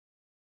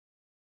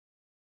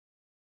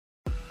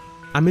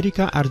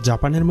America আর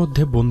জাপানের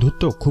মধ্যে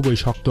বন্ধুত্ব খুবই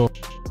শক্ত,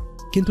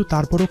 কিন্তু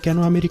তারপরও কেন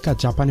আমেরিকা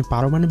জাপানে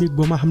পারমাণবিক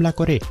বোমা হামলা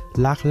করে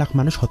লাখ লাখ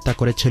মানুষ হত্যা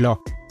করেছিল?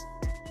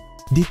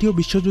 দ্বিতীয়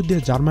বিশ্বযুদ্ধে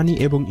জার্মানি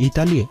এবং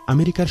ইতালি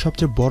আমেরিকার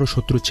সবচেয়ে বড়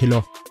শত্রু ছিল,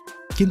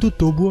 কিন্তু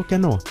তবুও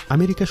কেন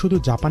আমেরিকা শুধু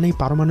জাপানেই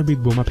পারমাণবিক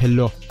বোমা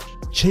ফেলল?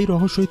 সেই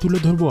রহস্যই তুলে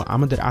ধরব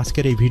আমাদের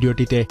আজকের এই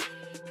ভিডিওটিতে।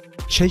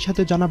 সেই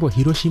সাথে জানাবো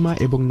হিরোশিমা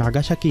এবং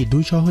নাগাসাকি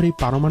দুই শহরেই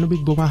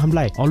পারমাণবিক বোমা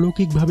হামলায়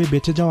অলৌকিকভাবে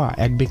বেঁচে যাওয়া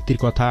এক ব্যক্তির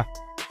কথা।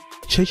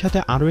 সেই সাথে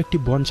আরও একটি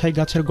বনসাই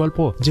গাছের গল্প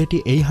যেটি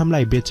এই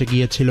হামলায় বেঁচে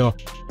গিয়েছিল।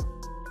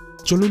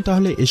 চলুন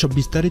তাহলে এসব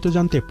বিস্তারিত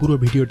জানতে পুরো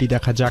ভিডিওটি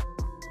দেখা যাক।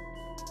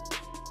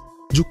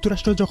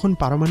 যুক্তরাষ্ট্র যখন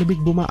পারমাণবিক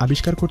বোমা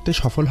আবিষ্কার করতে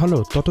সফল হলো,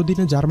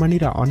 ততদিনে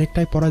জার্মানিরা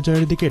অনেকটাই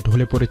পরাজয়ের দিকে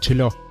ঢলে পড়েছিল,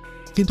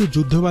 কিন্তু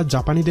যুদ্ধবাজ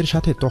জাপানিদের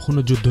সাথে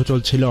তখনও যুদ্ধ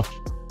চলছিল।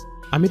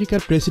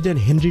 আমেরিকার প্রেসিডেন্ট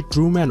হেনরি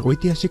ট্রুম্যান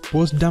ঐতিহাসিক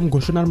পোস্টডাম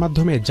ঘোষণার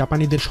মাধ্যমে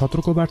জাপানিদের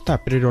সতর্কবার্তা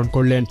প্রেরণ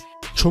করলেন,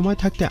 সময়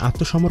থাকতে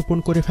আত্মসমর্পণ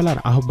করে ফেলার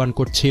আহ্বান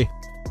করছে।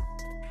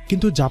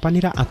 কিন্তু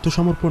জাপানিরা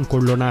আত্মসমর্পণ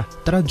করল না,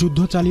 তারা যুদ্ধ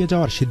চালিয়ে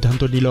যাওয়ার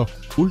সিদ্ধান্ত নিল।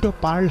 উল্টো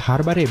পার্ল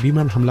হারবারে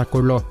বিমান হামলা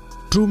করল।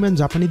 ট্রুম্যান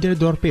জাপানিদের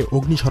দর্পে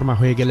অগ্নিশর্মা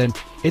হয়ে গেলেন,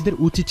 এদের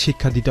উচিত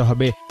শিক্ষা দিতে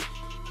হবে।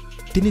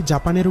 তিনি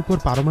জাপানের উপর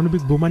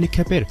পারমাণবিক বোমা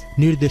নিক্ষেপের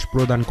নির্দেশ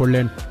প্রদান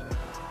করলেন।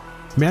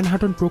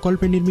 ম্যানহাটন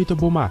প্রকল্পে নির্মিত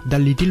বোমা দ্য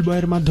লিটল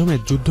বয়ের মাধ্যমে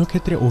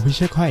যুদ্ধক্ষেত্রে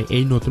অভিষেক হয়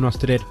এই নতুন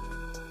অস্ত্রের।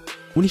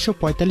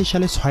 1945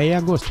 সালে 6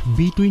 আগস্ট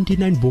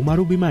B-29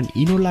 বোমারু বিমান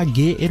ইনোলা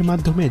গে এর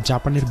মাধ্যমে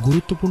জাপানের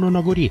গুরুত্বপূর্ণ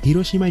নগরী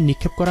হিরোশিমায়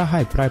নিক্ষেপ করা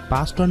হয় প্রায়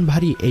 5 টন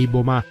ভারী এই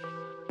বোমা।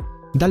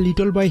 দ্য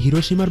লিটল বয়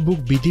হিরোশিমার বুক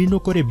বিদীর্ণ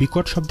করে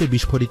বিকট শব্দে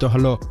বিস্ফোরিত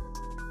হল।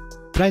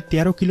 প্রায়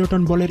 13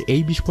 কিলোটন বলের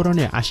এই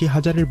বিস্ফোরণে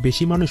 80,000-এর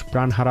বেশি মানুষ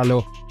প্রাণ হারালো।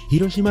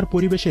 হিরোশিমার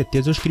পরিবেশে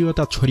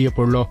তেজস্ক্রিয়তা ছড়িয়ে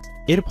পড়ল,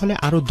 এর ফলে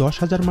আরও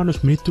 10,000 মানুষ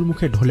মৃত্যুর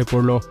মুখে ঢলে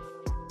পড়ল।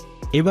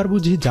 এবার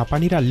বুঝি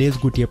জাপানিরা লেজ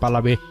গুটিয়ে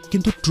পালাবে,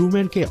 কিন্তু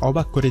ট্রুম্যানকে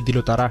অবাক করে দিল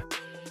তারা।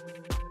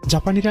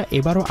 জাপানিরা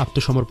এবারও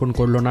আত্মসমর্পণ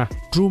করল না।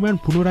 ট্রুম্যান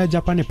পুনরায়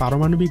জাপানে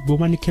পারমাণবিক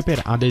বোমা নিক্ষেপের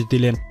আদেশ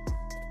দিলেন।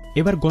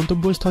 এবার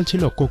গন্তব্যস্থল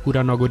ছিল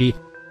কোকুরা নগরী,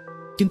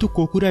 কিন্তু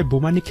কোকুরায়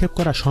বোমা নিক্ষেপ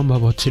করা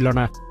সম্ভব হচ্ছিল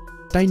না।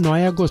 তাই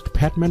 9 আগস্ট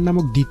ফ্যাটম্যান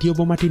নামক দ্বিতীয়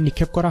বোমাটি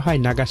নিক্ষেপ করা হয়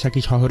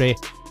নাগাসাকি শহরে।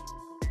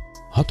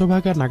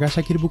 হতভাগা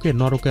নাগাসাকির বুকে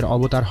নরকের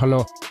অবতার হল,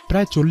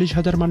 প্রায়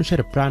 40,000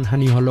 মানুষের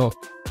প্রাণহানি হল।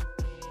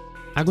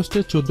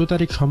 আগস্টের 14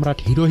 তারিখ সম্রাট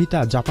হিরোহিতা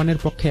জাপানের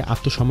পক্ষে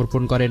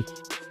আত্মসমর্পণ করেন।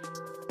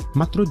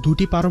 মাত্র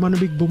 2টি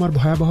পারমাণবিক বোমার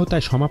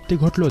ভয়াবহতায় সমাপ্তি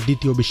ঘটল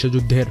দ্বিতীয়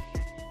বিশ্বযুদ্ধের।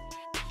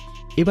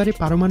 এবারে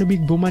পারমাণবিক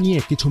বোমা নিয়ে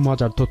কিছু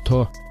মজার তথ্য।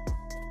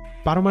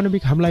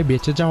 পারমাণবিক হামলায়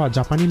বেঁচে যাওয়া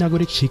জাপানি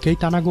নাগরিক শিকেই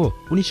তানাগো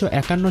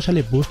 1951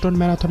 সালে বোস্টন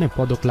ম্যারাথনে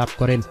পদক লাভ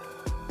করেন।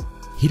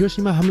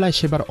 হিরোশিমা হামলায়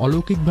সেবার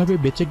অলৌকিকভাবে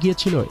বেঁচে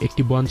গিয়েছিল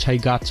একটি বনসাই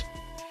গাছ।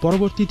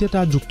 পরবর্তীতে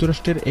তা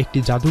যুক্তরাষ্ট্রের একটি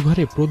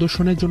জাদুঘরে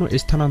প্রদর্শনের জন্য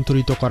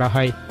স্থানান্তরিত করা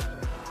হয়।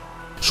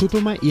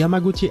 সুতোমা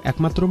ইয়ামাগুচি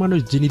একমাত্র মানুষ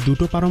যিনি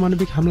দুটো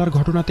পারমাণবিক হামলার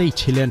ঘটনাতেই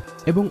ছিলেন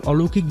এবং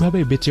অলৌকিকভাবে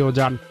বেঁচেও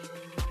যান।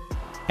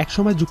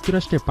 একসময়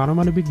যুক্তরাষ্ট্রে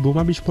পারমাণবিক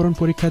বোমা বিস্ফোরণ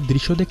পরীক্ষার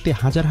দৃশ্য দেখতে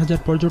হাজার হাজার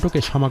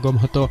পর্যটকের সমাগম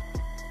হতো।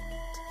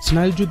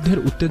 স্নায়ুযুদ্ধের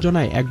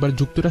উত্তেজনায় একবার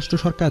যুক্তরাষ্ট্র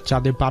সরকার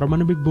চাঁদে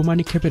পারমাণবিক বোমা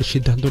নিক্ষেপের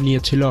সিদ্ধান্ত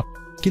নিয়েছিল,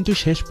 কিন্তু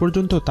শেষ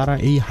পর্যন্ত তারা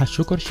এই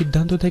হাস্যকর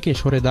সিদ্ধান্ত থেকে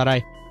সরে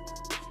দাঁড়ায়।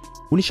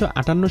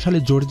 1958 সালে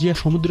জর্জিয়া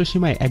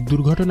সমুদ্রসীমায় এক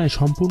দুর্ঘটনায়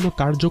সম্পূর্ণ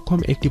কার্যক্ষম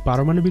একটি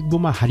পারমাণবিক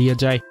বোমা হারিয়ে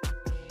যায়।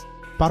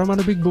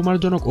 পারমাণবিক বোমার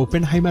জনক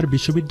ওপেনহাইমার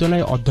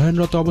বিশ্ববিদ্যালয়ে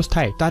অধ্যয়নরত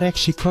অবস্থায় তার এক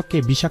শিক্ষককে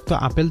বিষাক্ত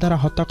আপেল দ্বারা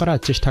হত্যা করার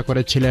চেষ্টা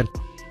করেছিলেন।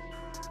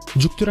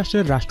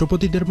 যুক্তরাষ্ট্রের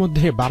রাষ্ট্রপতিদের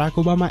মধ্যে বারাক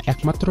ওবামা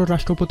একমাত্র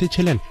রাষ্ট্রপতি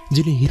ছিলেন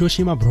যিনি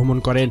হিরোশিমা ভ্রমণ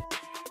করেন।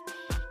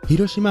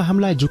 হিরোশিমা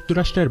হামলায়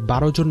যুক্তরাষ্ট্রের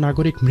 12 জন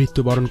নাগরিক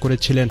মৃত্যুবরণ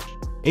করেছিলেন।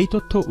 এই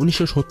তথ্য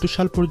 1970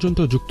 সাল পর্যন্ত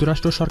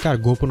যুক্তরাষ্ট্র সরকার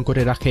গোপন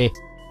করে রাখে।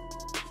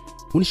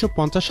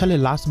 1950 সালে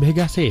লাস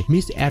ভেগাসে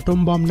মিস অ্যাটম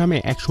বম নামে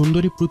এক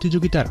সুন্দরী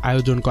প্রতিযোগিতার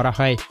আয়োজন করা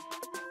হয়।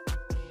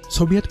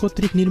 সোভিয়েত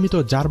কর্তৃক নির্মিত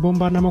জার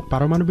বোম্বা নামক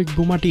পারমাণবিক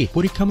বোমাটি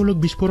পরীক্ষামূলক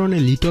বিস্ফোরণে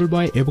লিটল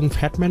বয় এবং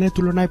ফ্যাটম্যানের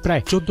তুলনায়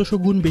প্রায় 1400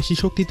 গুণ বেশি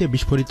শক্তিতে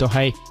বিস্ফোরিত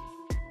হয়।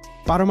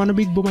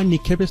 পারমাণবিক বোমার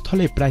নিক্ষেপের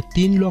স্থলে প্রায়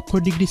 3 লক্ষ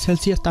ডিগ্রি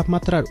সেলসিয়াস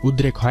তাপমাত্রার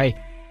উদ্রেক হয়।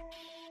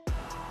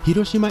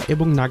 হিরোশিমা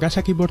এবং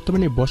নাগাসাকি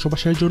বর্তমানে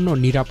বসবাসের জন্য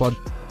নিরাপদ,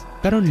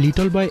 কারণ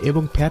লিটল বয়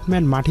এবং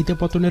ফ্যাটম্যান মাটিতে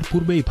পতনের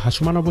পূর্বেই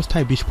ভাসমান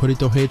অবস্থায়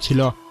বিস্ফোরিত হয়েছিল,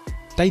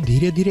 তাই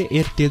ধীরে ধীরে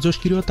এর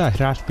তেজস্ক্রিয়তা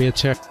হ্রাস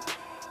পেয়েছে।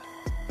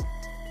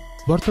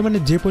 বর্তমানে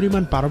যে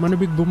পরিমাণ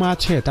পারমাণবিক বোমা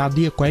আছে তা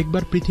দিয়ে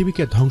কয়েকবার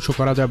পৃথিবীকে ধ্বংস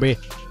করা যাবে,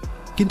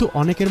 কিন্তু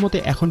অনেকের মতে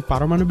এখন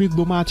পারমাণবিক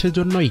বোমা আছে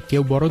জন্যই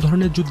কেউ বড়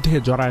ধরনের যুদ্ধে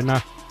জড়ায় না,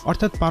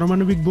 অর্থাৎ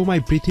পারমাণবিক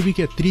বোমায়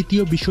পৃথিবীকে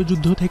তৃতীয়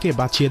বিশ্বযুদ্ধ থেকে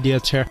বাঁচিয়ে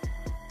দিয়েছে।